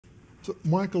So,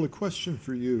 Michael, a question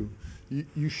for you.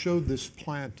 You showed this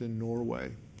plant in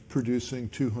Norway producing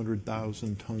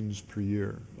 200,000 tons per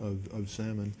year of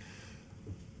salmon.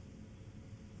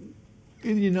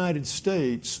 In the United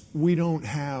States, we don't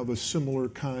have a similar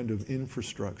kind of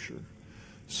infrastructure.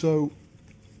 So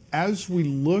as we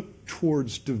look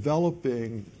towards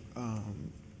developing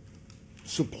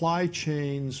supply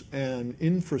chains and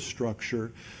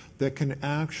infrastructure that can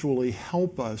actually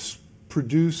help us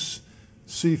produce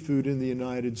seafood in the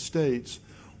United States,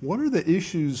 what are the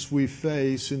issues we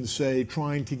face in, say,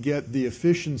 trying to get the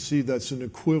efficiency that's an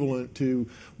equivalent to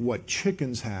what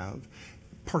chickens have,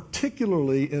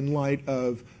 particularly in light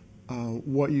of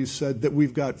what you said, that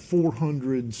we've got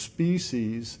 400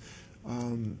 species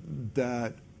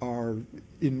that are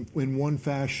in one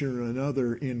fashion or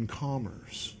another in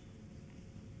commerce?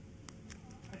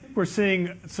 I think we're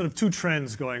seeing sort of two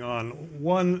trends going on.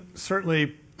 One,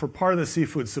 certainly for part of the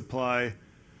seafood supply,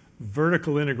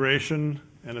 vertical integration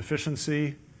and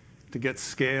efficiency to get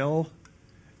scale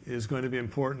is going to be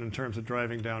important in terms of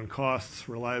driving down costs,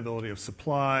 reliability of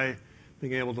supply,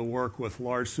 being able to work with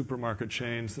large supermarket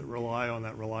chains that rely on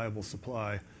that reliable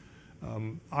supply.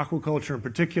 Aquaculture in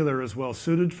particular is well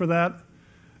suited for that.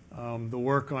 The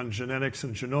work on genetics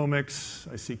and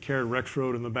genomics, I see Karen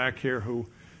Rexroad in the back here who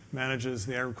manages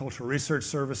the Agricultural Research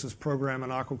Services program in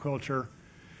aquaculture.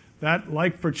 That,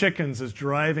 like for chickens, is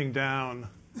driving down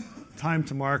time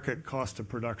to market, cost of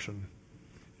production.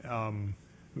 I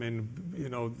mean, you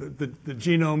know, the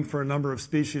genome for a number of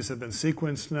species have been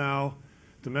sequenced now.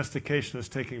 Domestication is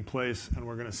taking place, and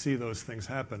we're going to see those things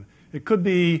happen. It could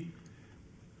be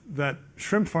that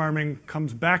shrimp farming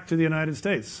comes back to the United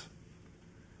States,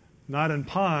 not in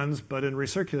ponds, but in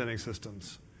recirculating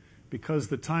systems, because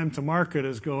the time to market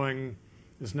is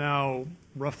now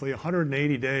roughly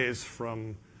 180 days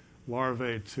from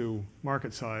larvae to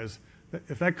market size.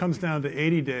 If that comes down to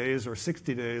 80 days or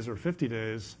 60 days or 50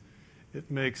 days, it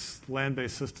makes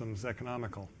land-based systems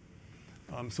economical.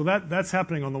 So that's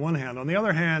happening on the one hand. On the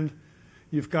other hand,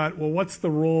 you've got, well, what's the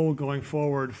role going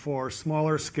forward for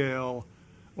smaller scale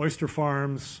oyster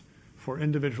farms, for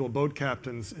individual boat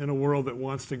captains in a world that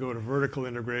wants to go to vertical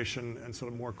integration and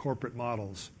sort of more corporate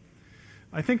models?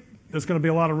 I think there's going to be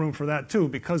a lot of room for that too,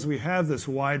 because we have this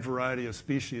wide variety of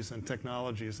species and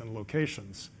technologies and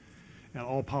locations, and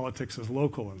all politics is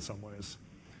local in some ways.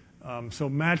 So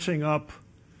matching up,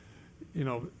 you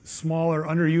know, smaller,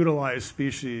 underutilized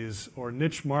species or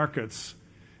niche markets,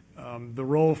 the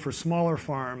role for smaller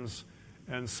farms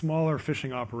and smaller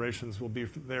fishing operations will be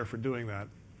there for doing that.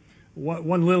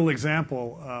 One little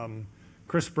example,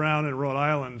 Chris Brown in Rhode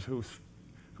Island,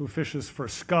 who fishes for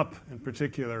scup in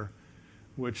particular,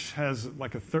 which has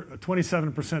like a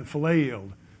 27% fillet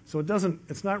yield. So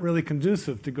it's not really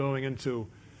conducive to going into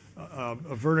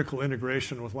a vertical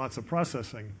integration with lots of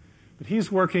processing. But he's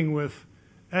working with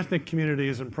ethnic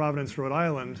communities in Providence, Rhode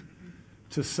Island,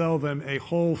 to sell them a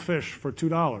whole fish for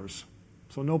 $2.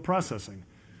 So no processing.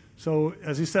 So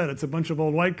as he said, it's a bunch of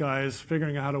old white guys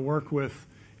figuring out how to work with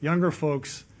younger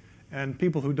folks and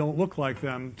people who don't look like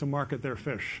them to market their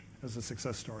fish as a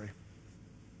success story.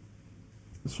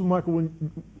 So Michael,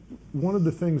 one of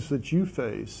the things that you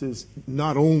face is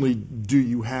not only do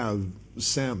you have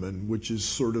salmon, which is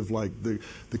sort of like the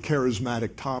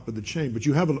charismatic top of the chain, but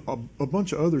you have a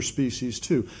bunch of other species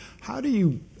too. How do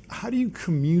you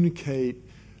communicate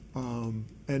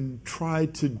and try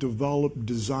to develop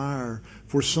desire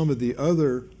for some of the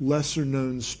other lesser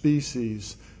known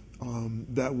species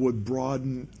that would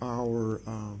broaden our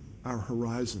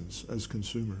horizons as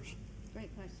consumers?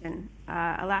 Great question.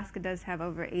 Alaska does have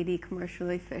over 80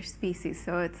 commercially fished species,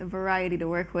 so it's a variety to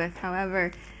work with.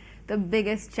 However, the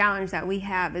biggest challenge that we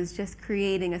have is just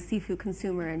creating a seafood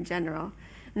consumer in general.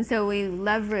 And so we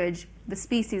leverage the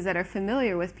species that are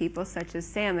familiar with people, such as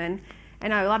salmon,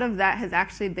 and a lot of that has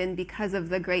actually been because of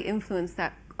the great influence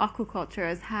that aquaculture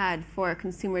has had for a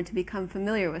consumer to become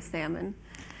familiar with salmon,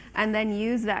 and then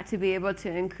use that to be able to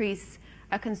increase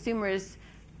a consumer's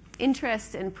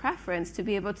interest and preference to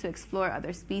be able to explore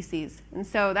other species. And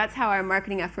so that's how our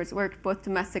marketing efforts work, both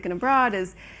domestic and abroad,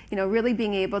 is, you know, really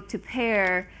being able to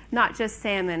pair not just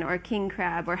salmon or king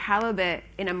crab or halibut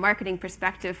in a marketing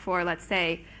perspective for, let's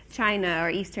say, China or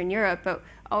Eastern Europe, but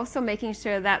also making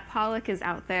sure that pollock is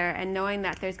out there and knowing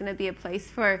that there's going to be a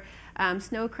place for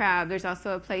snow crab. There's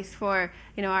also a place for,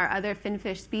 you know, our other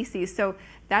finfish species. So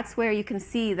that's where you can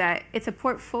see that it's a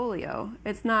portfolio.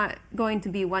 It's not going to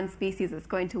be one species that's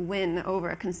going to win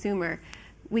over a consumer.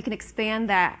 We can expand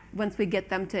that once we get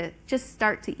them to just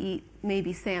start to eat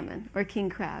maybe salmon or king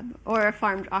crab or a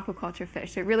farmed aquaculture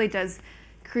fish. It really does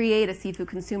create a seafood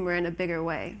consumer in a bigger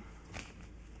way.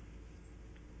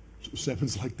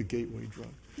 salmon's like the gateway drug.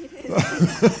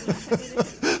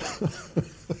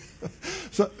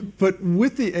 So, but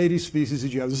with the 80 species that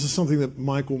you have, this is something that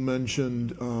Michael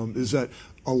mentioned, is that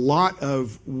a lot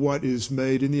of what is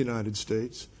made in the United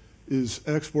States is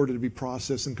exported to be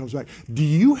processed and comes back. Do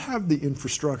you have the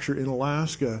infrastructure in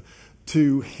Alaska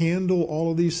to handle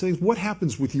all of these things? What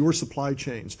happens with your supply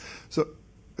chains? So,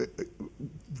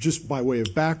 just by way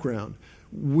of background,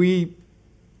 we,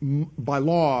 by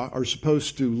law, are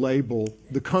supposed to label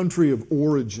the country of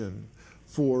origin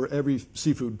for every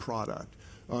seafood product.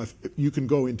 You can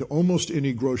go into almost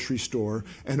any grocery store,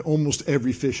 and almost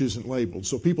every fish isn't labeled.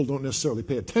 So people don't necessarily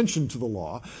pay attention to the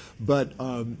law, but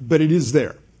it is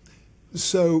there.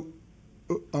 So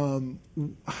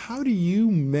how do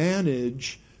you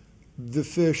manage the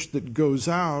fish that goes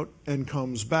out and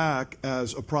comes back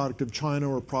as a product of China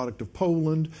or a product of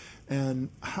Poland, and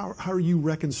how are you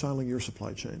reconciling your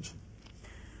supply chains?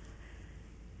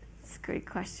 That's a great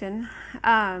question.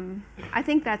 I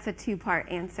think that's a two-part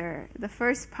answer. The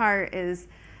first part is,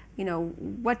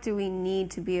 what do we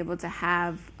need to be able to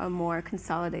have a more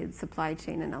consolidated supply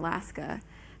chain in Alaska?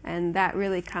 And that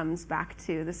really comes back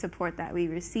to the support that we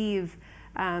receive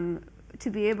to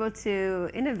be able to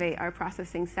innovate our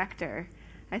processing sector.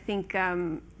 I think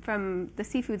from the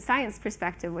seafood science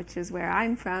perspective, which is where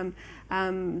I'm from,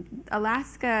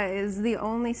 Alaska is the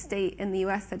only state in the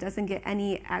U.S. that doesn't get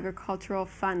any agricultural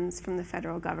funds from the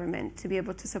federal government to be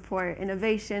able to support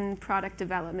innovation, product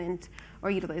development,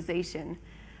 or utilization.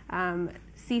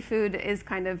 Seafood is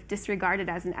kind of disregarded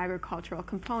as an agricultural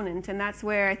component, and that's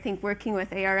where I think working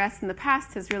with ARS in the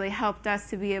past has really helped us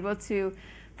to be able to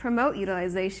promote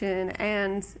utilization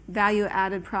and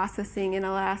value-added processing in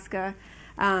Alaska.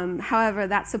 However,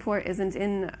 that support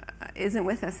isn't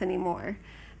with us anymore.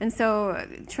 And so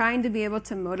trying to be able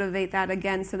to motivate that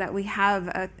again so that we have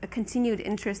a continued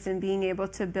interest in being able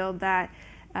to build that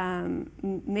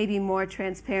maybe more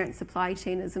transparent supply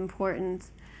chain is important.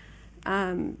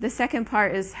 The second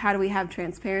part is, how do we have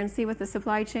transparency with the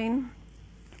supply chain?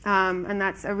 And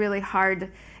that's a really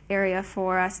hard area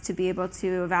for us to be able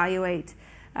to evaluate.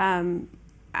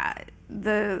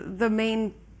 The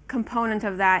main component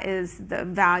of that is the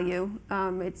value.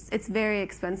 It's very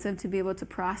expensive to be able to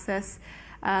process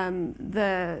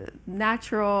the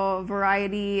natural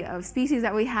variety of species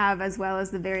that we have, as well as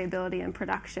the variability in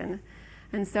production.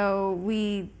 And so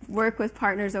we work with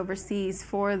partners overseas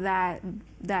for that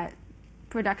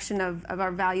production of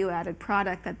our value-added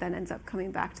product that then ends up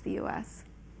coming back to the U.S.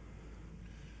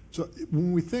 So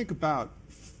when we think about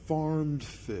farmed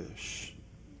fish,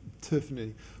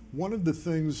 Tiffany, one of the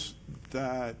things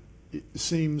that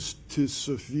seems to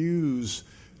suffuse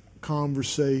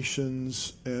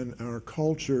conversations in our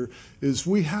culture is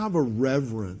we have a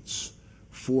reverence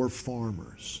for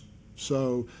farmers.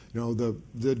 So,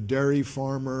 the dairy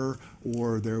farmer,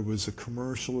 or there was a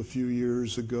commercial a few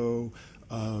years ago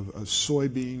of a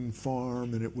soybean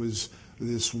farm, and it was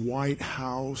this white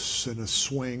house and a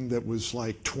swing that was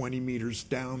like 20 meters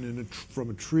down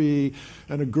from a tree,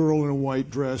 and a girl in a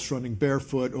white dress running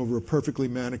barefoot over a perfectly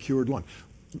manicured lawn.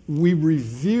 We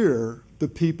revere the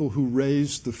people who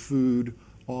raise the food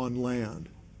on land.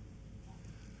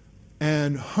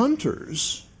 And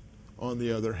hunters, on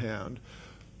the other hand,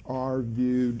 are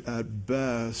viewed at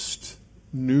best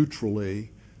neutrally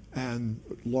and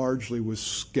largely with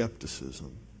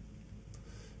skepticism.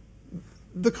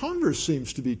 The converse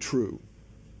seems to be true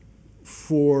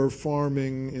for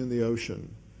farming in the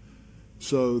ocean.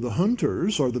 So the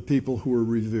hunters are the people who are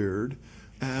revered,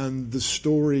 and the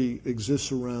story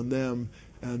exists around them,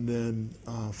 and then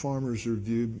farmers are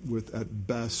viewed with, at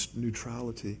best,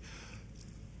 neutrality.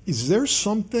 Is there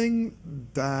something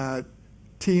that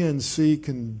TNC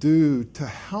can do to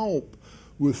help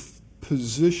with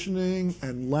positioning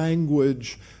and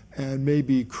language and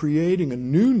maybe creating a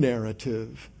new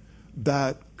narrative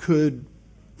that could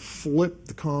flip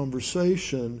the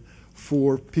conversation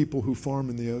for people who farm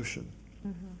in the ocean?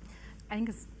 I think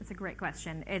it's a great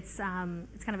question. It's kind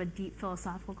of a deep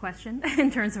philosophical question in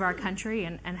terms of our country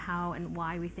and how and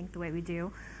why we think the way we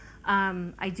do.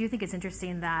 I do think it's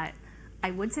interesting that I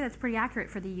would say that's pretty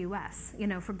accurate for the U.S.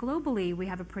 For globally, we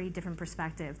have a pretty different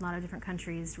perspective. A lot of different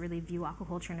countries really view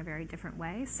aquaculture in a very different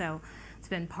way. So it's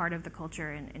been part of the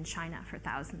culture in China for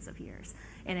thousands of years.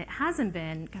 And it hasn't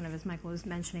been, kind of as Michael was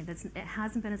mentioning, it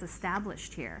hasn't been as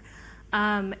established here.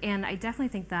 And I definitely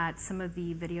think that some of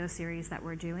the video series that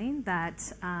we're doing that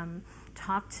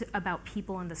talk about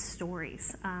people and the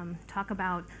stories, talk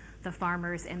about the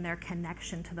farmers and their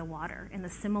connection to the water in a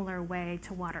similar way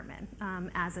to watermen,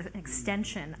 as an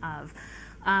extension of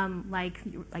Like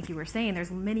you were saying,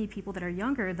 there's many people that are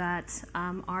younger that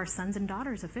are sons and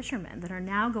daughters of fishermen that are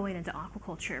now going into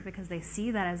aquaculture because they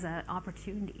see that as an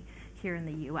opportunity here in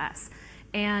the U.S.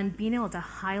 And being able to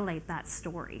highlight that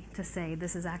story to say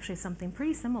this is actually something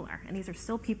pretty similar, and these are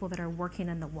still people that are working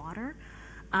in the water,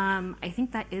 I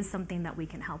think that is something that we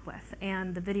can help with.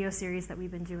 And the video series that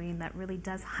we've been doing that really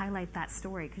does highlight that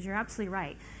story, because you're absolutely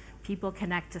right. People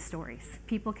connect to stories.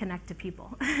 People connect to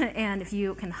people. And if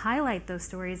you can highlight those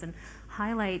stories and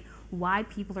highlight why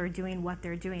people are doing, what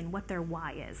their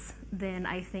why is, then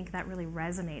I think that really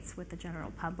resonates with the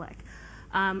general public.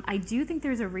 I do think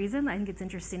there's a reason. I think it's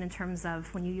interesting in terms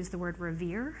of when you use the word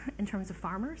revere in terms of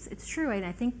farmers. It's true, and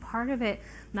I think part of it,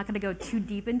 I'm not going to go too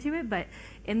deep into it, but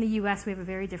in the U.S. we have a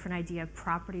very different idea of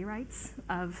property rights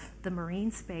of the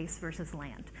marine space versus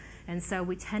land. And so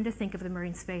we tend to think of the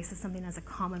marine space as something as a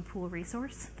common pool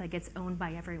resource that gets owned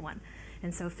by everyone.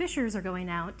 And so fishers are going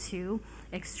out to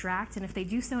extract, and if they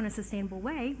do so in a sustainable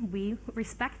way, we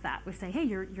respect that. We say, hey,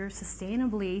 you're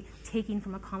sustainably taking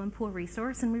from a common pool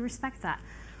resource, and we respect that.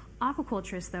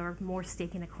 Aquaculturists, though, are more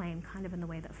staking a claim kind of in the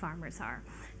way that farmers are.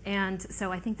 And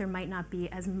so I think there might not be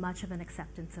as much of an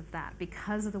acceptance of that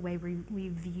because of the way we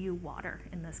view water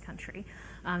in this country.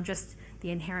 Just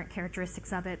the inherent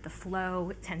characteristics of it, the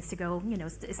flow, it tends to go,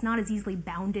 it's not as easily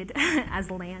bounded as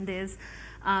land is.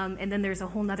 And then there's a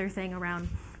whole other thing around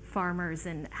farmers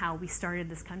and how we started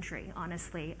this country,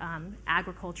 honestly.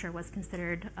 Agriculture was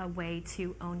considered a way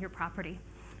to own your property.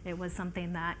 It was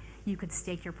something that you could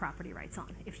stake your property rights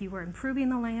on. If you were improving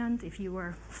the land, if you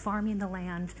were farming the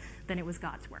land, then it was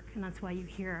God's work. And that's why you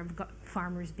hear of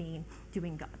farmers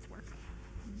doing God's work.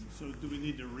 So do we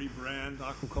need to rebrand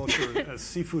aquaculture as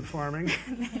seafood farming?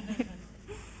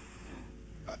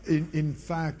 In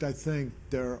fact, I think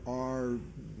there are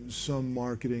some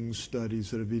marketing studies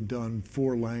that have been done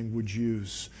for language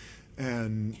use,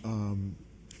 and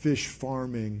fish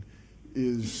farming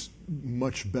is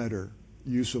much better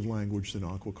use of language than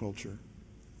aquaculture.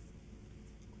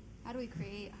 How do we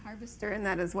create harvester in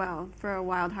that as well? For a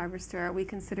wild harvester, are we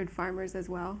considered farmers as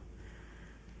well?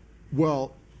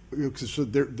 Well, so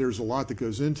there's a lot that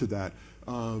goes into that.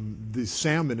 The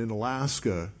salmon in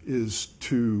Alaska is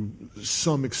to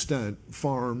some extent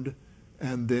farmed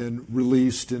and then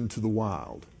released into the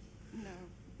wild.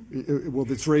 No. Well,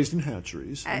 it's raised in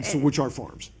hatcheries, and so which are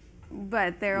farms.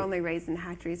 But they're only raised in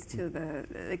hatcheries to the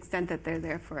extent that they're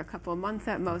there for a couple of months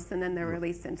at most, and then they're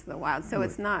released into the wild. So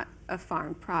it's not a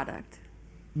farm product.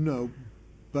 No,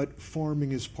 but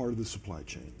farming is part of the supply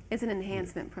chain. It's an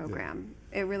enhancement program.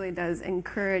 It really does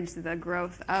encourage the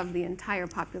growth of the entire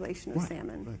population of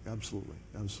salmon. Right, absolutely,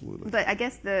 absolutely. But I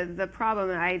guess the problem,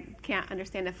 and I can't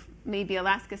understand if maybe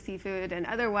Alaska seafood and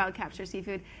other wild capture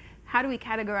seafood, how do we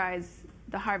categorize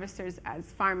the harvesters as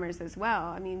farmers as well?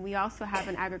 I mean, we also have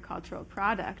an agricultural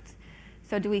product.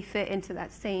 So do we fit into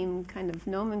that same kind of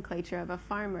nomenclature of a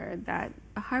farmer that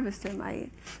a harvester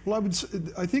might? Well,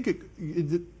 I think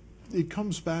it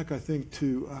comes back, I think,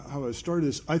 to how I started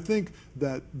this. I think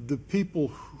that the people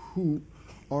who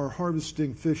are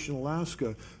harvesting fish in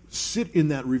Alaska sit in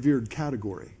that revered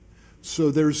category.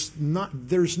 So there's not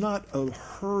a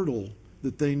hurdle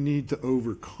that they need to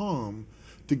overcome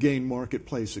to gain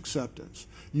marketplace acceptance.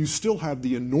 You still have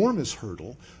the enormous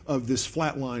hurdle of this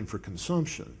flat line for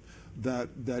consumption that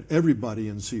everybody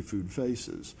in seafood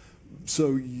faces.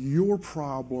 So your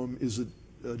problem is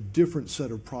a different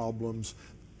set of problems,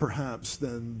 perhaps,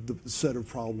 than the set of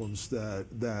problems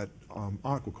that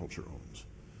aquaculture owns.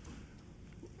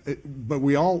 But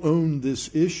we all own this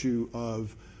issue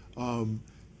of,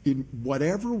 in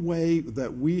whatever way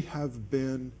that we have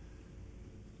been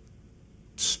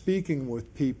speaking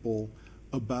with people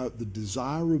about the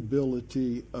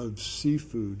desirability of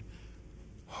seafood,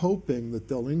 hoping that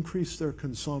they'll increase their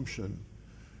consumption.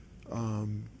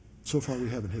 So far, we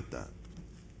haven't hit that.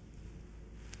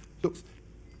 So,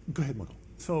 go ahead, Michael.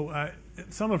 So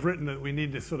some have written that we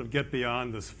need to sort of get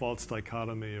beyond this false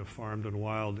dichotomy of farmed and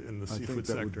wild in the seafood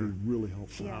sector. I think that would be really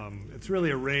helpful. Yeah. It's really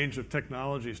a range of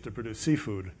technologies to produce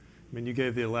seafood. I mean, you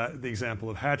gave the example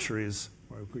of hatcheries,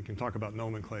 where we can talk about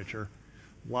nomenclature.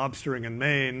 Lobstering in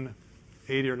Maine,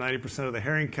 80 or 90% of the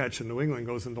herring catch in New England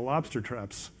goes into lobster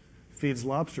traps, feeds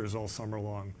lobsters all summer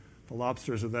long. The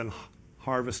lobsters are then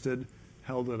harvested,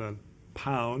 held in a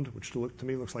pound, which to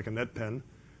me looks like a net pen.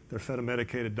 They're fed a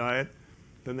medicated diet.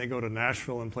 Then they go to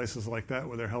Nashville and places like that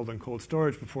where they're held in cold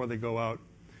storage before they go out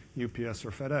UPS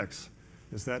or FedEx.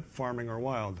 Is that farming or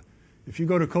wild? If you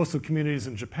go to coastal communities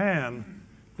in Japan,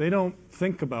 they don't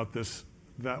think about this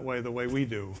that way the way we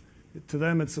do. To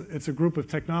them, it's a group of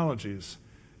technologies,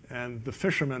 and the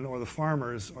fishermen or the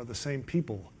farmers are the same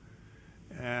people.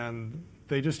 And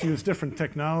They just use different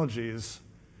technologies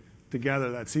to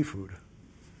gather that seafood.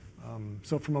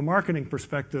 So from a marketing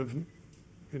perspective,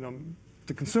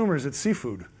 to consumers, it's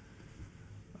seafood.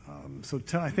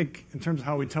 I think in terms of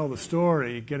how we tell the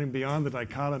story, getting beyond the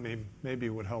dichotomy maybe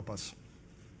would help us.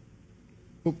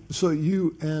 Well, so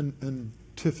you and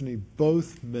Tiffany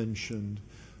both mentioned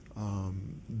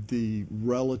the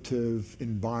relative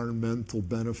environmental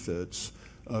benefits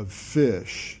of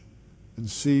fish and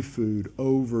seafood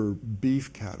over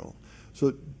beef cattle.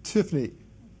 So Tiffany,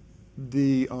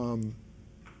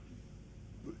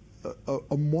 a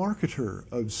marketer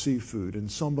of seafood and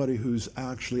somebody who's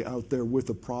actually out there with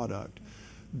a product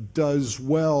does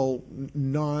well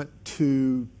not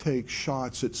to take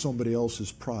shots at somebody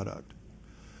else's product.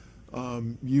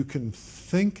 You can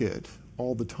think it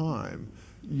all the time.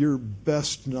 You're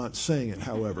best not saying it,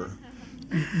 however.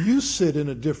 You sit in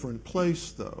a different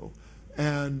place, though,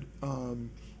 and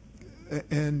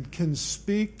can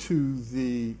speak to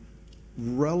the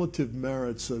relative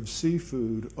merits of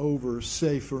seafood over,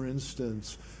 say, for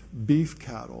instance, beef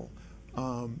cattle.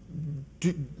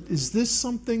 Is this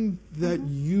something that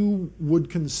you would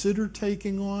consider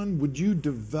taking on? Would you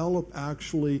develop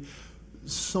actually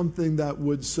something that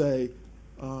would say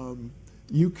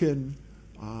you can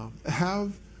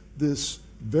have this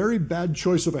very bad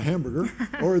choice of a hamburger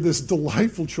or this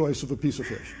delightful choice of a piece of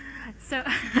fish?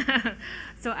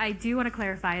 So I do want to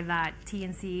clarify that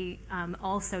TNC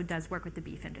also does work with the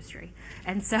beef industry,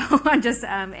 and so I'm just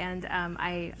obviously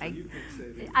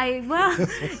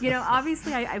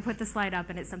I put the slide up,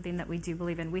 and it's something that we do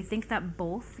believe in. We think that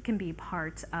both can be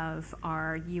part of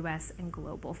our U.S. and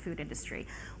global food industry.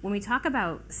 When we talk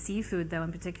about seafood, though,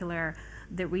 in particular,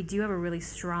 that we do have a really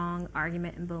strong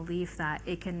argument and belief that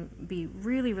it can be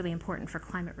really, really important for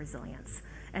climate resilience.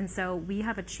 And so we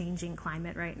have a changing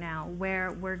climate right now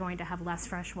where we're going to have less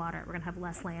fresh water, we're going to have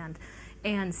less land,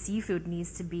 and seafood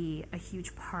needs to be a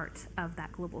huge part of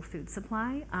that global food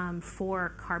supply for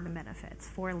carbon benefits,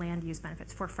 for land use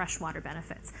benefits, for freshwater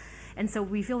benefits. And so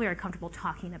we feel very comfortable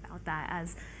talking about that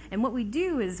and what we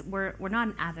do is we're not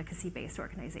an advocacy-based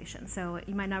organization. So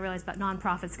you might not realize, but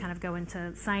nonprofits kind of go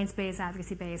into science-based,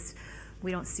 advocacy-based.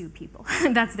 We don't sue people.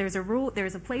 There's a rule,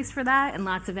 there's a place for that, and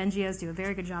lots of NGOs do a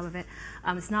very good job of it.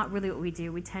 It's not really what we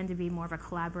do. We tend to be more of a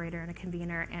collaborator and a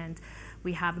convener, and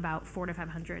we have about 400 to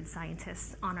 500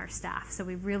 scientists on our staff. So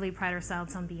we really pride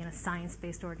ourselves on being a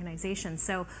science-based organization.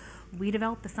 So we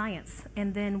develop the science,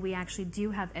 and then we actually do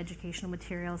have educational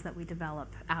materials that we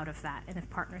develop out of that. And if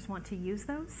partners want to use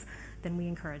those, then we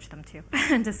encourage them to,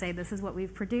 and to say, this is what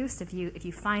we've produced. If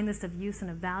you find this of use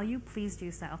and of value, please do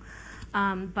so.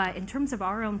 But in terms of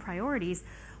our own priorities,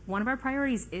 one of our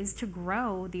priorities is to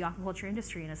grow the aquaculture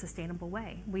industry in a sustainable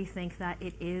way. We think that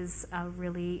it is a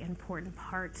really important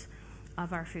part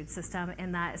of our food system,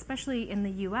 and that especially in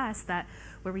the US, that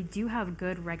where we do have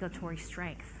good regulatory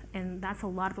strength. And that's a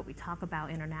lot of what we talk about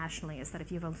internationally, is that if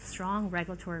you have a strong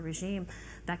regulatory regime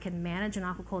that can manage an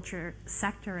aquaculture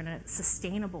sector in a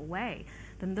sustainable way,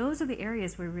 then those are the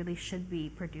areas where we really should be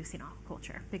producing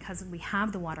aquaculture, because we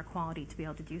have the water quality to be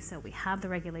able to do so. We have the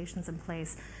regulations in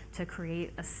place to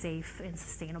create a safe and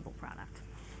sustainable product.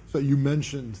 So you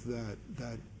mentioned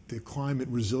that the climate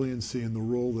resiliency and the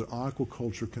role that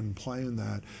aquaculture can play in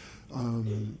that.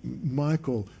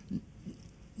 Michael,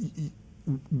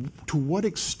 to what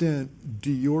extent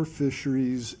do your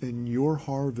fisheries and your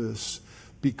harvests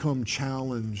become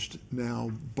challenged now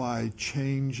by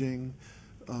changing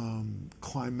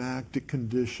climatic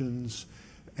conditions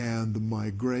and the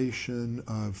migration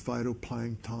of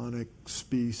phytoplanktonic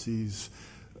species?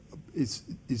 Is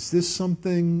this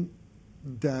something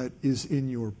that is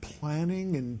in your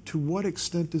planning, and to what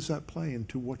extent does that play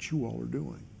into what you all are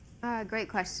doing? Great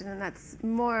question, and that's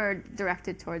more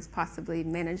directed towards possibly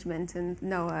management and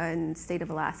NOAA and state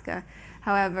of Alaska.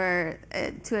 However,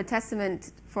 to a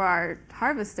testament for our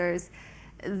harvesters,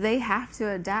 they have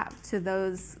to adapt to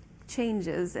those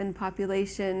changes in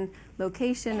population,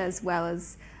 location, as well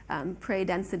as prey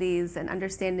densities, and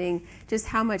understanding just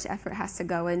how much effort has to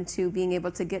go into being able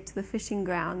to get to the fishing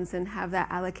grounds and have that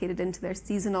allocated into their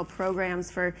seasonal programs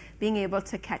for being able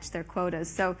to catch their quotas.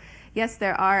 So yes,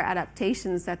 there are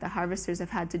adaptations that the harvesters have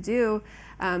had to do.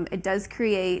 It does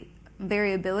create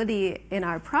variability in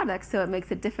our products, so it makes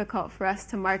it difficult for us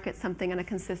to market something on a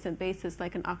consistent basis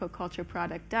like an aquaculture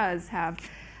product does have.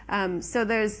 So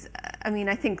there's,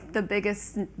 I think the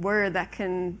biggest word that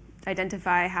can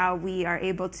identify how we are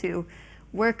able to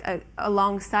work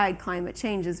alongside climate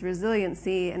change is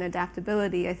resiliency and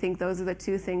adaptability. I think those are the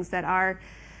two things that our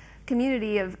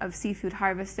community of seafood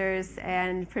harvesters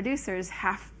and producers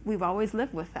we've always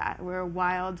lived with that. We're a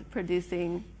wild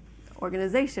producing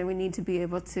organization, we need to be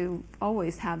able to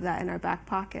always have that in our back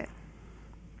pocket.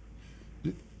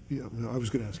 Yeah, no, I was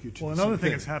going to ask you too. Well, another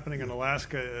thing that's happening in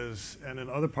Alaska is, and in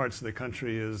other parts of the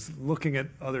country, is looking at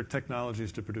other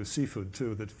technologies to produce seafood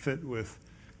too that fit with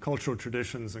cultural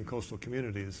traditions and coastal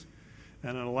communities.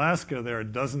 And in Alaska, there are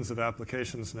dozens of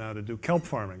applications now to do kelp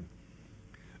farming.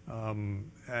 And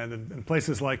in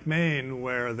places like Maine,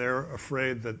 where they're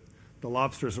afraid that the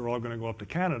lobsters are all going to go up to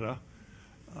Canada,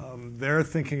 they're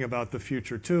thinking about the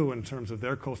future too in terms of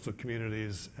their coastal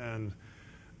communities. And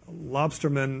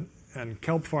lobstermen and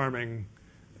kelp farming,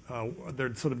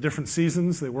 they're sort of different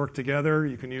seasons. They work together.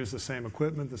 You can use the same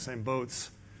equipment, the same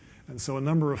boats. And so a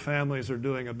number of families are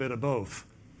doing a bit of both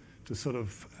to sort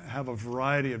of have a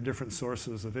variety of different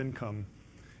sources of income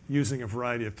using a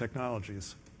variety of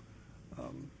technologies.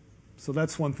 So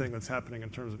that's one thing that's happening in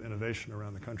terms of innovation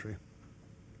around the country.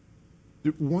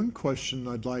 One question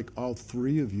I'd like all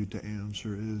three of you to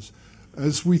answer is,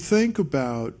 as we think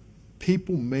about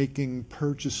people making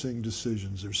purchasing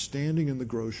decisions, they're standing in the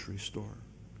grocery store,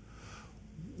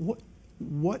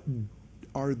 what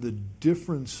are the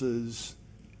differences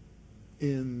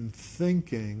in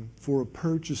thinking for a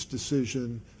purchase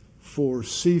decision for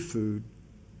seafood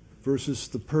versus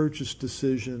the purchase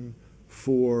decision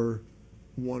for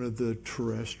one of the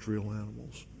terrestrial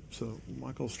animals? So,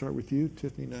 Michael, I'll start with you.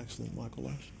 Tiffany next, and then Michael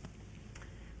last.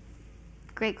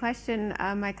 Great question.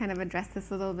 I kind of addressed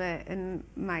this a little bit in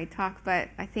my talk, but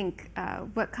I think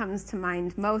what comes to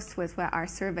mind most with what our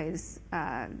surveys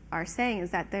are saying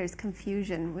is that there's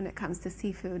confusion when it comes to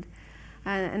seafood.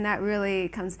 And that really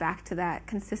comes back to that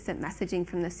consistent messaging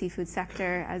from the seafood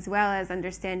sector, as well as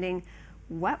understanding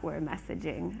what we're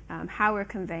messaging, how we're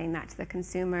conveying that to the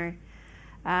consumer.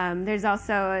 There's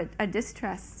also a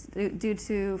distrust due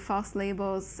to false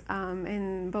labels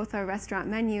in both our restaurant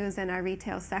menus and our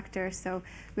retail sector. So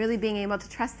really being able to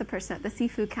trust the person at the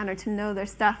seafood counter to know their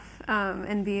stuff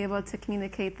and be able to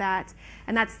communicate that.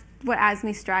 And that's what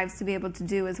ASME strives to be able to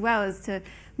do as well, is to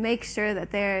make sure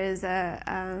that there is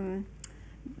a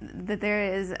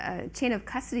chain of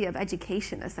custody of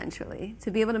education, essentially,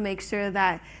 to be able to make sure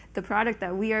that the product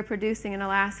that we are producing in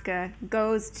Alaska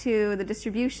goes to the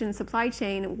distribution supply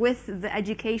chain with the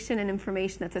education and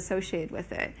information that's associated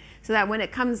with it. So that when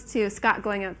it comes to Scott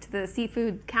going up to the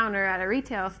seafood counter at a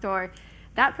retail store,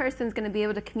 that person's going to be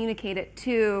able to communicate it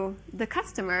to the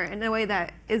customer in a way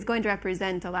that is going to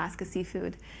represent Alaska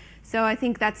seafood. So I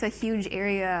think that's a huge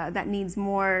area that needs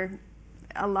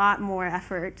a lot more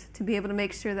effort to be able to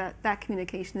make sure that that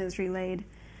communication is relayed.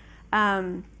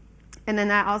 And then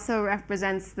that also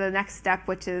represents the next step,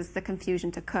 which is the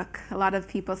confusion to cook. A lot of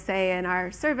people say in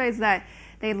our surveys that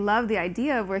they love the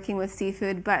idea of working with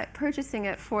seafood, but purchasing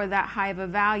it for that high of a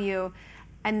value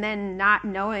and then not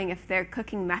knowing if their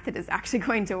cooking method is actually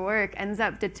going to work ends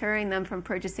up deterring them from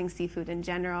purchasing seafood in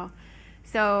general.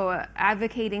 So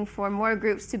advocating for more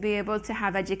groups to be able to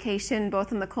have education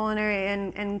both in the culinary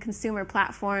and consumer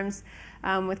platforms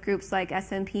with groups like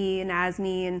SMP and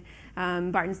ASME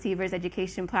and Barton Seaver's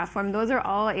education platform. Those are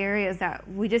all areas that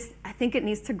I think it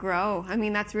needs to grow. I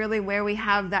mean, that's really where we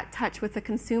have that touch with the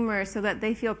consumer so that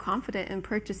they feel confident in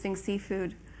purchasing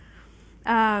seafood.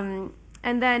 And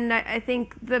then I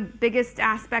think the biggest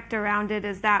aspect around it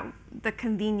is that the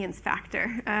convenience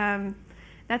factor.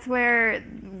 That's where,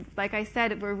 like I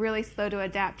said, we're really slow to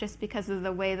adapt just because of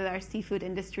the way that our seafood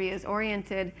industry is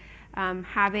oriented.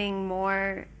 Having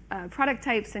more product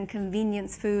types and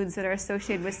convenience foods that are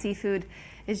associated with seafood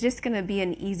is just going to be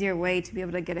an easier way to be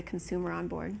able to get a consumer on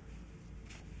board.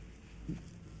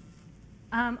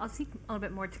 I'll speak a little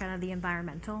bit more to kind of the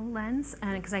environmental lens,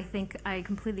 and because I think I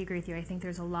completely agree with you. I think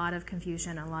there's a lot of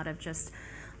confusion, a lot of just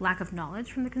lack of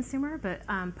knowledge from the consumer, but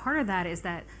part of that is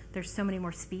that there's so many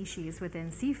more species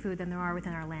within seafood than there are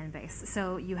within our land base.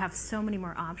 So you have so many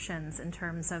more options in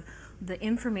terms of the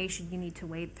information you need to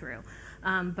wade through.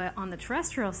 But on the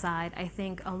terrestrial side, I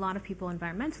think a lot of people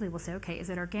environmentally will say, okay, is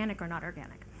it organic or not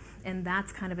organic? And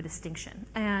that's kind of a distinction.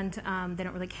 And they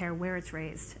don't really care where it's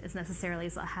raised. It necessarily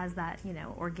has that,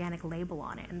 organic label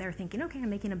on it. And they're thinking, okay,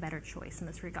 I'm making a better choice in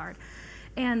this regard.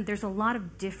 And there's a lot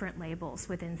of different labels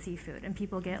within seafood, and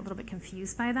people get a little bit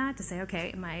confused by that to say,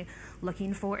 okay, am I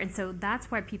looking for, and so that's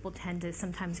why people tend to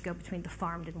sometimes go between the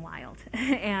farmed and wild.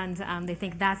 And they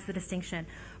think that's the distinction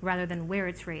rather than where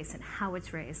it's raised and how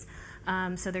it's raised.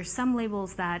 So there's some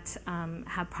labels that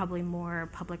have probably more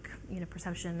public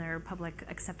perception or public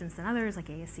acceptance assistance than others, like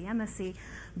ASC, MSC.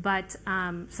 But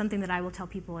something that I will tell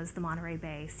people is the Monterey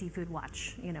Bay Seafood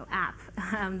Watch, app.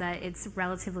 That it's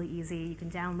relatively easy. You can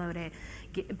download it,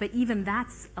 but even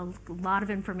that's a lot of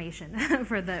information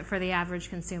for the average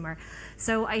consumer.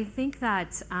 So I think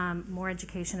that more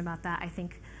education about that. I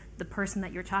think the person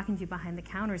that you're talking to behind the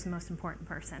counter is the most important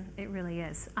person. It really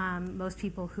is. Most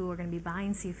people who are going to be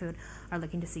buying seafood are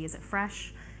looking to see, is it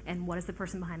fresh, and what does the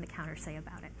person behind the counter say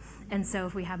about it? And so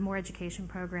if we have more education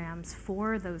programs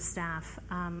for those staff,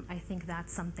 I think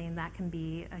that's something that can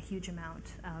be a huge amount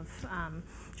of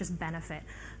just benefit.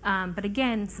 But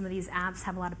again, some of these apps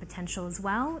have a lot of potential as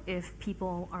well if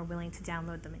people are willing to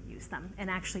download them and use them and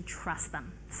actually trust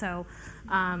them. So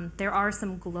there are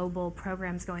some global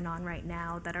programs going on right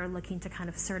now that are looking to kind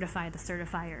of certify the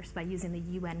certifiers by using the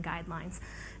UN guidelines.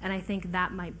 And I think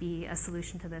that might be a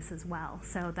solution to this as well,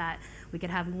 so that we could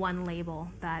have one label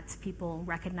that people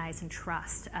recognize and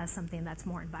trust as something that's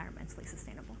more environmentally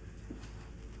sustainable.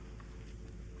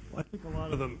 Well, I think a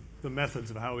lot of the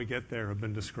methods of how we get there have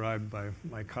been described by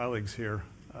my colleagues here.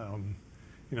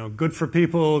 Good for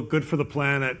people, good for the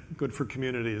planet, good for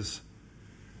communities.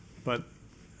 But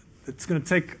it's going to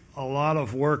take a lot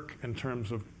of work in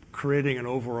terms of creating an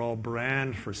overall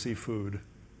brand for seafood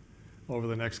over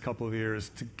the next couple of years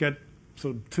to get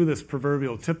to this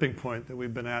proverbial tipping point that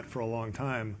we've been at for a long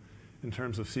time in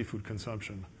terms of seafood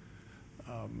consumption.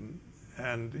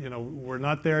 And we're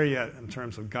not there yet in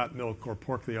terms of got milk or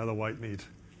pork the other white meat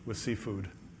with seafood.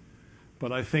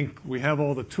 But I think we have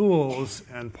all the tools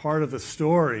and part of the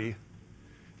story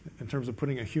in terms of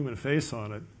putting a human face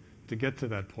on it to get to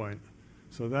that point.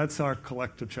 So that's our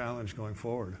collective challenge going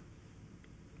forward.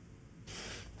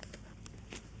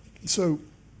 So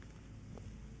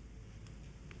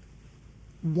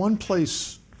one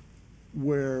place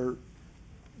where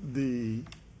the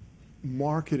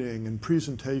marketing and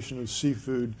presentation of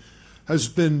seafood has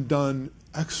been done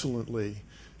excellently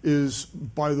is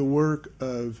by the work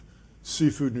of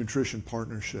Seafood Nutrition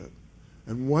Partnership.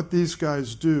 And what these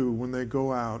guys do when they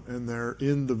go out and they're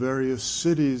in the various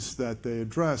cities that they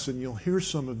address, and you'll hear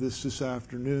some of this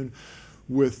afternoon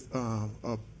with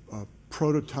a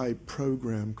prototype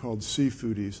program called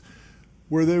Seafoodies,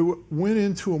 where they went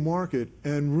into a market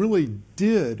and really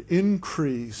did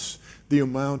increase the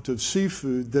amount of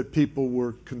seafood that people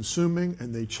were consuming,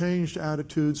 and they changed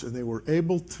attitudes, and they were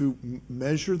able to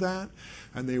measure that,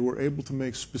 and they were able to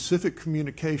make specific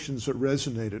communications that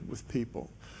resonated with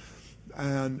people.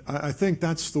 And I think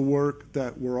that's the work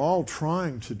that we're all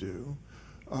trying to do.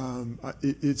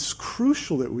 It's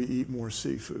crucial that we eat more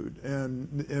seafood,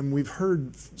 and we've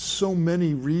heard so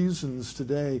many reasons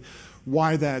today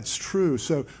why that's true.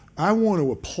 So I want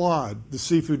to applaud the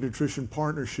Seafood Nutrition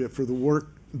Partnership for the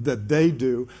work that they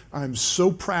do. I'm so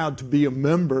proud to be a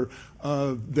member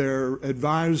of their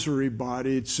advisory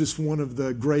body. It's just one of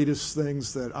the greatest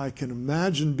things that I can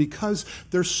imagine because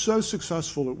they're so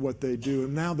successful at what they do.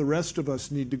 And now the rest of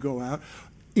us need to go out.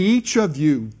 Each of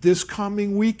you, this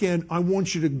coming weekend, I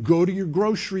want you to go to your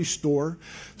grocery store,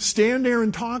 stand there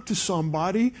and talk to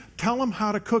somebody, tell them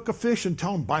how to cook a fish, and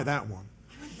tell them, buy that one.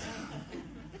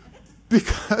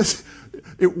 Because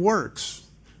it works.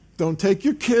 Don't take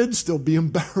your kids, they'll be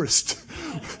embarrassed.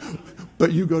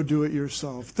 But you go do it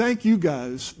yourself. Thank you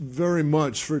guys very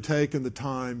much for taking the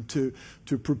time to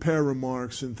prepare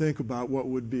remarks and think about what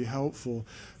would be helpful.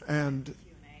 And,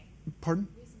 pardon?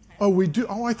 Oh, we do.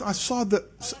 Oh, I saw that. Oh,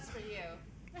 that's for you.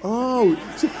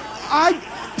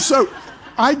 Oh, so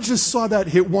I just saw that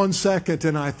hit 1 second,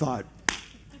 and I thought,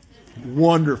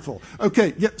 wonderful.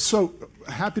 Okay, yeah. So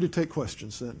happy to take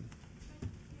questions then.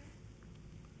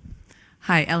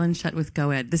 Hi, Ellen Shutt with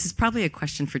GoEd. This is probably a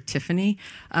question for Tiffany.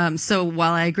 So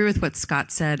while I agree with what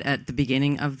Scott said at the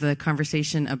beginning of the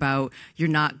conversation about you're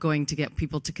not going to get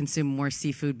people to consume more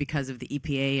seafood because of the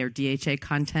EPA or DHA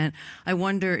content, I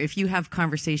wonder if you have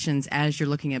conversations as you're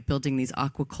looking at building these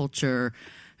aquaculture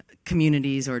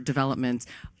communities or developments,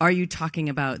 are you talking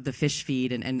about the fish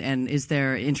feed and is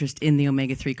there interest in the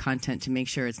omega-3 content to make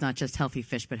sure it's not just healthy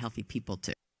fish but healthy people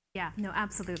too? Yeah, no,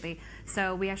 absolutely.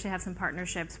 So we actually have some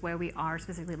partnerships where we are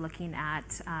specifically looking at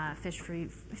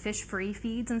fish-free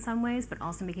feeds in some ways, but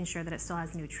also making sure that it still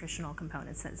has nutritional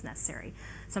components that is necessary.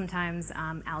 Sometimes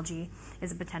algae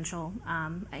is a potential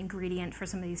ingredient for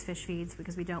some of these fish feeds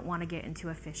because we don't want to get into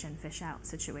a fish in, fish out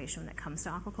situation when it comes to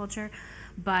aquaculture.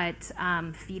 But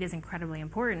feed is incredibly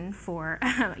important for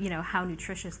how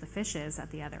nutritious the fish is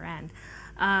at the other end.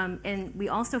 And we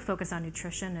also focus on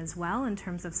nutrition as well in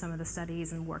terms of some of the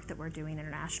studies and work work that we're doing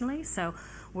internationally. So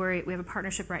we have a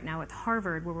partnership right now with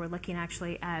Harvard where we're looking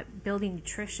actually at building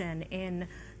nutrition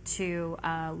into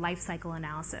life cycle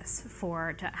analysis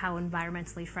for how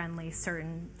environmentally friendly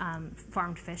certain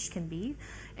farmed fish can be,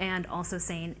 and also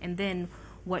saying, and then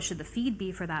what should the feed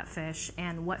be for that fish,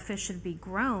 and what fish should be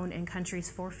grown in countries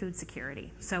for food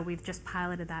security. So we've just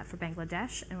piloted that for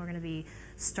Bangladesh, and we're going to be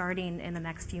starting in the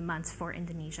next few months for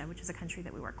Indonesia, which is a country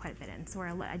that we work quite a bit in. So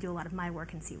I do a lot of my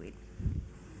work in seaweed.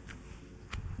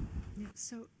 Yeah,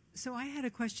 so I had a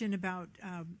question about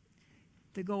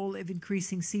the goal of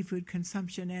increasing seafood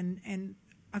consumption, and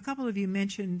a couple of you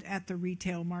mentioned at the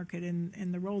retail market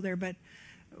and the role there, but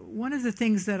one of the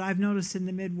things that I've noticed in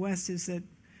the Midwest is that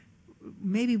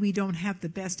maybe we don't have the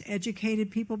best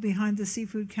educated people behind the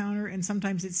seafood counter, and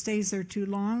sometimes it stays there too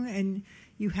long and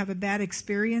you have a bad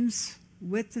experience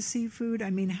with the seafood. I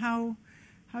mean, how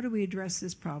do we address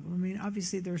this problem? I mean,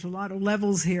 obviously there's a lot of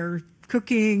levels here,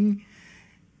 cooking,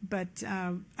 but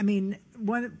I mean,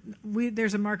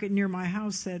 there's a market near my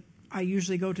house that I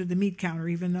usually go to the meat counter,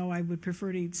 even though I would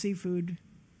prefer to eat seafood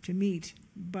to meat,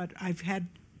 but I've had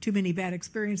too many bad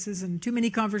experiences and too many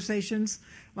conversations.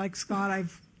 Like Scott,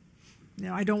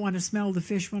 I don't want to smell the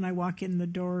fish when I walk in the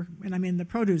door and I'm in the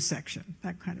produce section,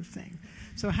 that kind of thing.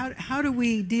 So how do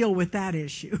we deal with that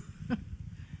issue?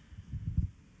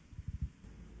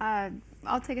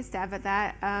 I'll take a stab at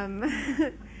that.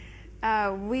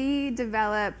 We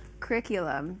develop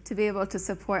curriculum to be able to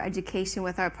support education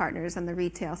with our partners on the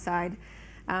retail side.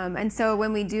 And so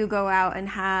when we do go out and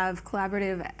have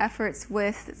collaborative efforts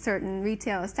with certain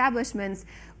retail establishments,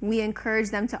 we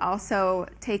encourage them to also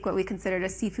take what we consider a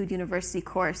seafood university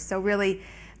course. So really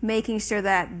making sure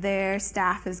that their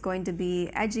staff is going to be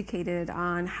educated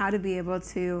on how to be able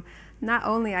to not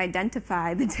only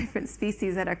identify the different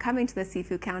species that are coming to the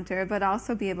seafood counter, but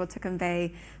also be able to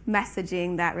convey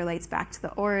messaging that relates back to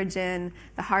the origin,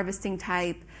 the harvesting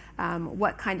type,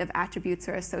 what kind of attributes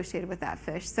are associated with that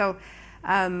fish. So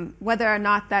whether or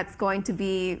not that's going to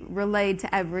be relayed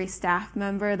to every staff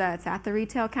member that's at the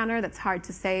retail counter, that's hard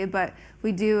to say, but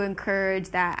we do encourage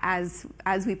that as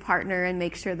we partner and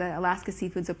make sure that Alaska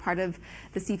Seafood's a part of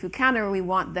the seafood counter, we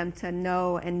want them to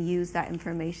know and use that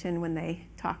information when they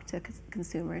talk to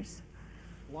consumers.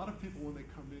 A lot of people, when they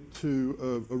come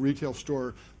into a retail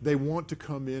store, they want to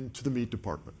come into the meat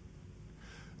department.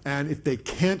 And if they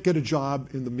can't get a job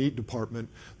in the meat department,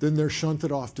 then they're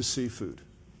shunted off to seafood.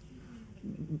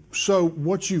 So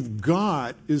what you've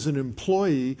got is an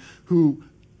employee who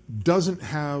doesn't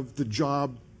have the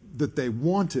job that they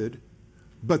wanted,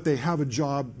 but they have a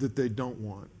job that they don't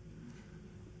want.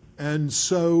 And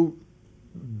so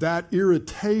that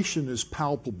irritation is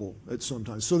palpable at some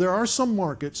times. So there are some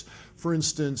markets, for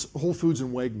instance, Whole Foods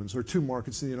and Wegmans are two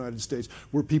markets in the United States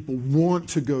where people want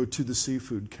to go to the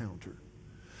seafood counter.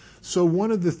 So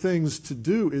one of the things to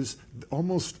do is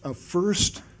almost a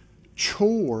first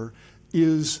chore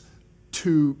is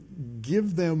to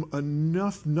give them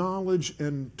enough knowledge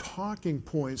and talking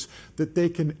points that they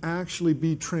can actually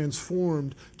be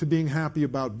transformed to being happy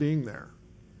about being there.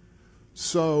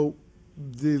 So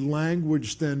the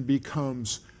language then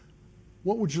becomes,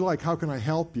 what would you like? How can I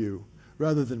help you?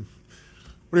 Rather than,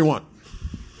 what do you want?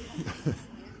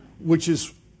 Which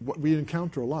is what we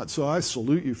encounter a lot. So I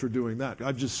salute you for doing that.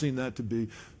 I've just seen that to be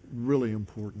really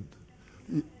important.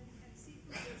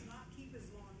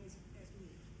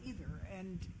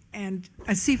 And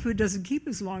a seafood doesn't keep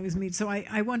as long as meat. So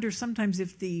I wonder sometimes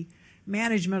if the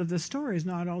management of the store is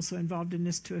not also involved in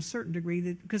this to a certain degree,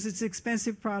 because it's an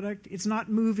expensive product, it's not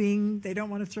moving, they don't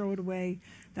want to throw it away,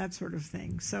 that sort of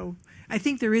thing. So I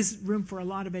think there is room for a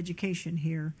lot of education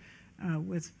here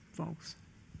with folks.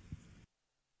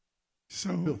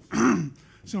 So,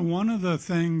 so one of the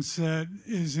things that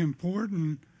is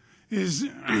important is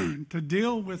to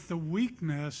deal with the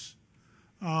weakness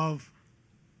of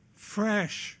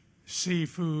fresh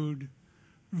seafood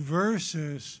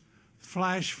versus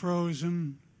flash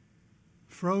frozen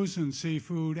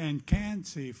seafood and canned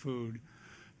seafood.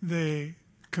 The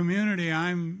community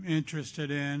I'm interested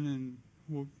in, and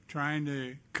we're trying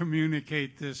to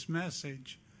communicate this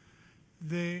message,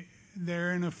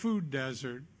 they're in a food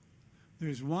desert.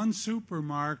 There's one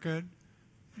supermarket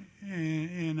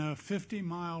in a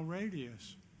 50-mile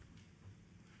radius.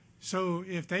 So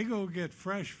if they go get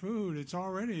fresh food, it's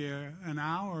already an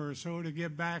hour or so to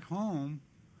get back home,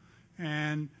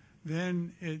 and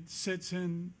then it sits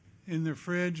in the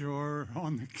fridge or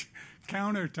on the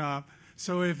countertop.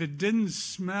 So if it didn't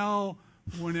smell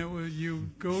when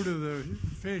you go to the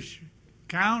fish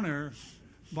counter,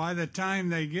 by the time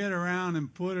they get around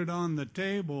and put it on the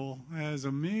table as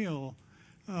a meal,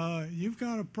 you've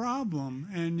got a problem,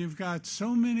 and you've got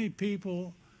so many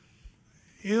people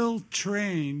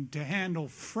ill-trained to handle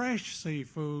fresh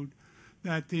seafood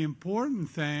that the important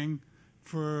thing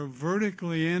for a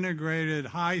vertically integrated,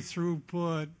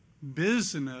 high-throughput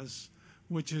business,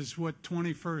 which is what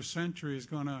 21st century is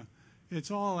going to,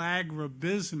 it's all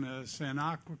agribusiness and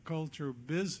aquaculture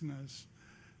business.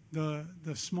 The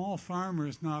small farmer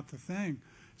is not the thing.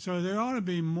 So there ought to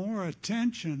be more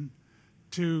attention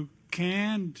to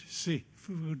canned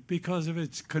seafood because of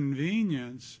its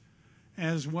convenience,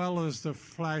 as well as the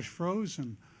flash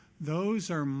frozen. Those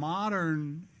are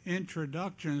modern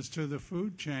introductions to the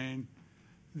food chain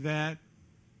that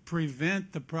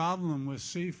prevent the problem with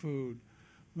seafood.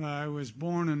 I was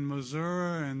born in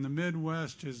Missouri, and the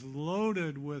Midwest is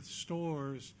loaded with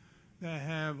stores that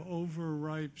have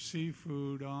overripe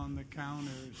seafood on the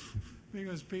counters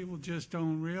because people just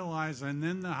don't realize. And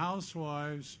then the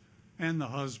housewives and the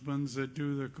husbands that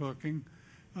do the cooking,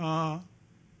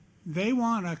 they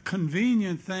want a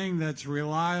convenient thing that's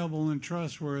reliable and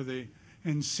trustworthy.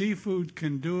 And seafood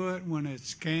can do it when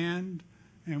it's canned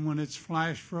and when it's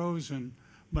flash frozen,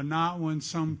 but not when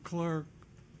some clerk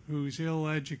who's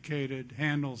ill-educated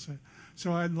handles it.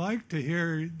 So I'd like to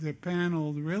hear the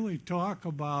panel really talk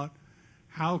about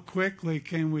how quickly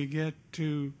can we get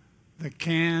to the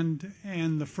canned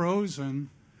and the frozen,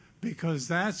 because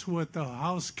that's what the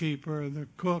housekeeper, the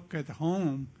cook at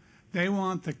home, they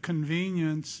want the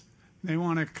convenience. They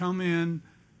want to come in,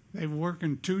 they work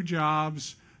in 2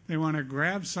 jobs, they want to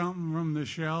grab something from the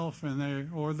shelf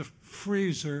or the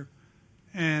freezer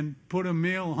and put a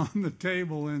meal on the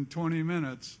table in 20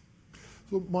 minutes.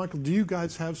 So, Michael, do you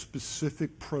guys have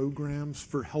specific programs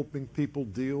for helping people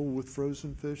deal with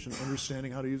frozen fish and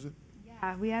understanding how to use it?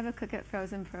 Yeah, we have a Cook It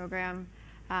Frozen program.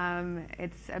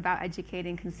 It's about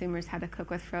educating consumers how to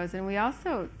cook with frozen. We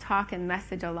also talk and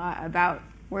message a lot about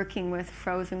working with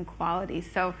frozen quality.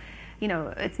 So, you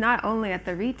know, it's not only at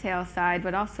the retail side,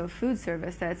 but also food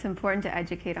service that it's important to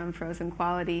educate on frozen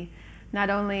quality. Not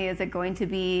only is it going to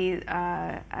be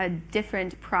a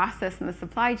different process in the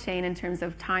supply chain in terms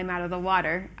of time out of the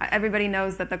water. Everybody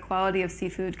knows that the quality of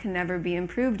seafood can never be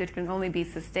improved, it can only be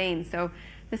sustained. So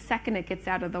the second it gets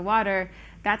out of the water,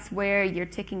 that's where your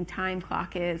ticking time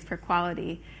clock is for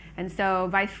quality. And so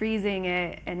by freezing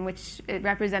it, and which it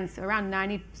represents around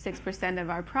 96% of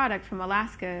our product from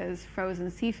Alaska is frozen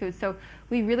seafood. So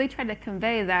we really try to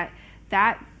convey that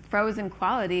that frozen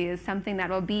quality is something that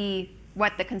will be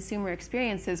what the consumer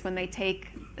experiences when they take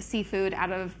seafood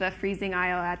out of the freezing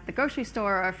aisle at the grocery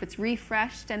store, or if it's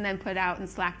refreshed and then put out and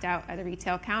slacked out at a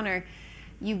retail counter.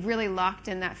 You've really locked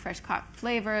in that fresh caught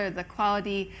flavor, the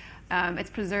quality. It's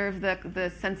preserved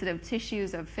the sensitive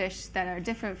tissues of fish that are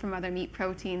different from other meat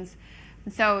proteins.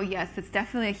 And so yes, it's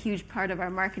definitely a huge part of our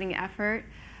marketing effort.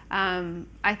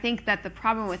 I think that the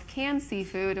problem with canned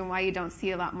seafood and why you don't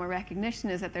see a lot more recognition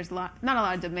is that there's not a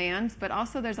lot of demand, but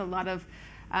also there's a lot of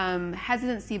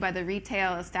hesitancy by the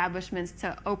retail establishments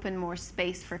to open more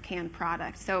space for canned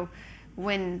product. So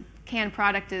when canned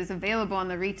product is available in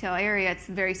the retail area, it's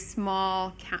very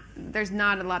small. There's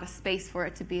not a lot of space for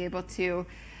it to be able to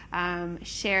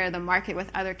share the market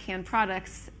with other canned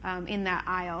products in that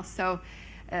aisle. So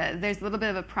there's a little bit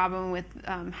of a problem with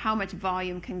how much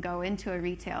volume can go into a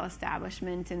retail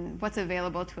establishment and what's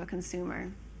available to a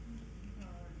consumer.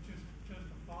 Just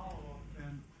a follow-up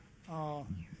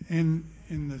then.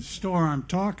 In the store I'm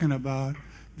talking about,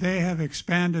 they have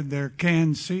expanded their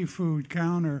canned seafood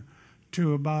counter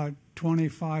to about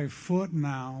 25 foot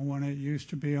now, when it used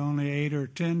to be only 8 or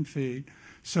 10 feet.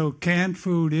 So canned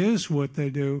food is what they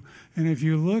do. And if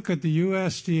you look at the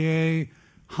USDA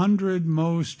 100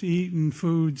 most eaten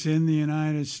foods in the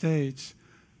United States,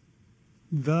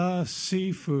 the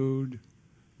seafood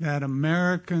that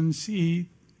Americans eat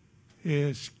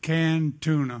is canned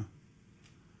tuna.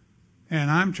 And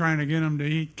I'm trying to get them to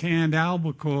eat canned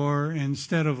albacore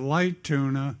instead of light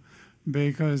tuna,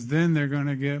 because then they're going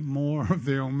to get more of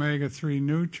the omega-3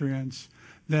 nutrients.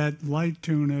 That light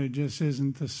tuna just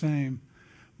isn't the same.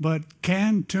 But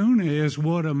canned tuna is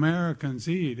what Americans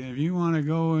eat. If you want to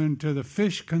go into the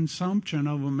fish consumption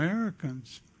of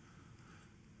Americans,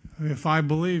 if I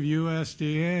believe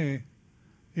USDA,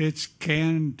 it's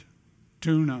canned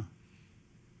tuna.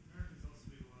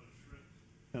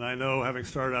 And I know, having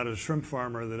started out as a shrimp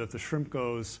farmer, that if the shrimp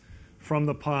goes from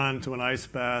the pond to an ice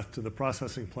bath to the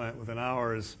processing plant within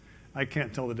hours, I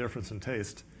can't tell the difference in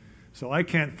taste. So I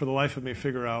can't, for the life of me,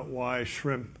 figure out why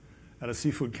shrimp at a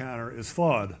seafood counter is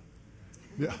flawed.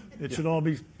 Yeah. It should all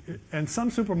be, and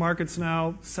some supermarkets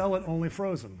now sell it only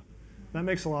frozen. That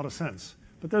makes a lot of sense.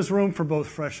 But there's room for both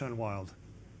fresh and wild.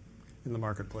 in the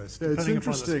marketplace. Yeah, it's depending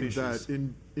upon the interesting species.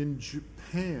 that in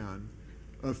Japan,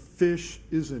 a fish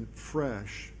isn't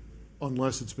fresh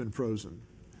unless it's been frozen.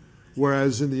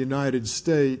 Whereas in the United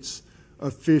States,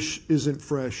 a fish isn't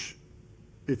fresh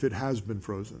if it has been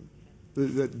frozen.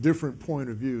 That different point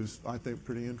of view is, I think,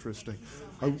 pretty interesting.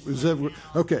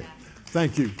 Okay,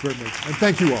 thank you very much. And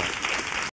thank you all.